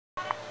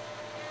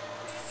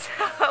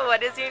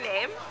What is your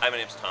name? Hi, my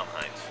name's Tom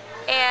Hines.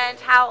 And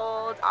how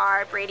old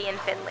are Brady and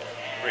Finley?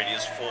 Brady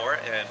is 4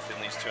 and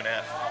Finley's 2.5.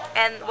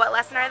 And what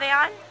lesson are they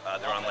on?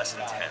 They're on lesson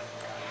 10.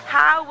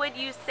 How would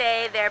you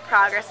say their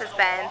progress has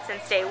been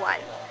since day one?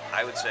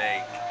 I would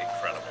say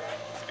incredible,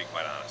 to be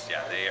quite honest.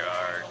 Yeah, they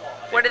are.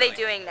 What are they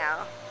doing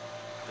now?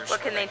 What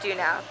can they do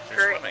now?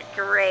 They're swimming.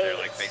 Great. They're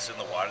like facing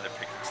the water. They're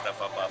picking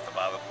stuff up off the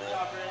bottom of the pool.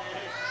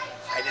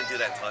 I didn't do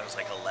that until I was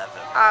like 11.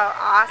 Oh,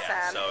 awesome.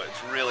 Yeah, so it's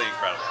really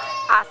incredible.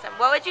 Awesome.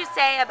 What would you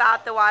say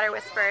about the Water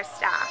Whisperer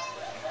staff?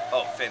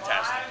 Oh,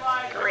 fantastic.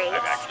 Great.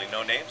 I've actually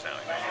no names now.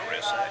 I know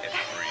Marissa and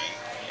Bree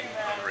and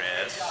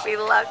Chris. We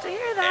love to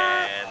hear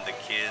that. And the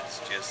kids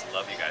just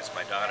love you guys.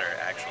 My daughter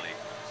actually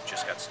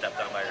just got stepped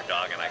on by her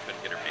dog, and I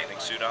couldn't get her bathing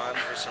suit on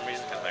for some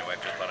reason because my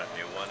wife just bought a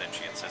new one and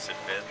she insists it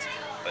fits.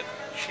 But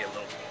she had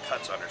little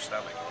cuts on her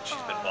stomach, and she's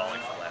been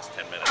bawling for the last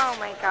 10 minutes. Oh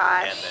my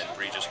gosh. And then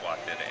Bree just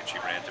walked in and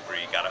she ran to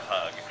Bree, got a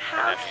hug,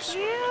 How and now she's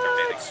swimming with her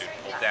bathing suit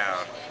pulled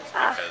down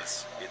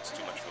because it's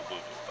too much of a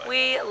boo-boo.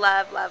 We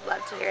love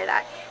to hear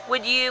that.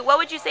 What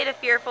would you say to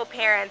fearful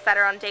parents that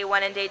are on day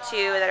 1 and day 2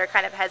 that are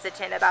kind of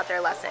hesitant about their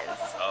lessons?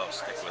 Oh,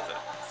 stick with it.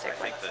 I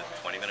think the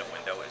 20-minute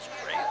window is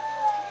great.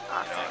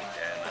 Awesome. You know,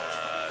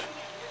 and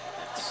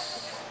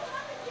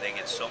they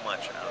get so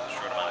much out of a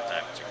short amount of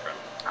time. It's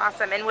incredible.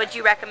 Awesome. And would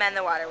you recommend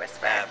the Water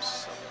Whisperer?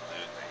 Absolutely.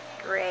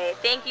 Great.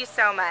 Thank you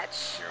so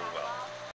much. You're welcome.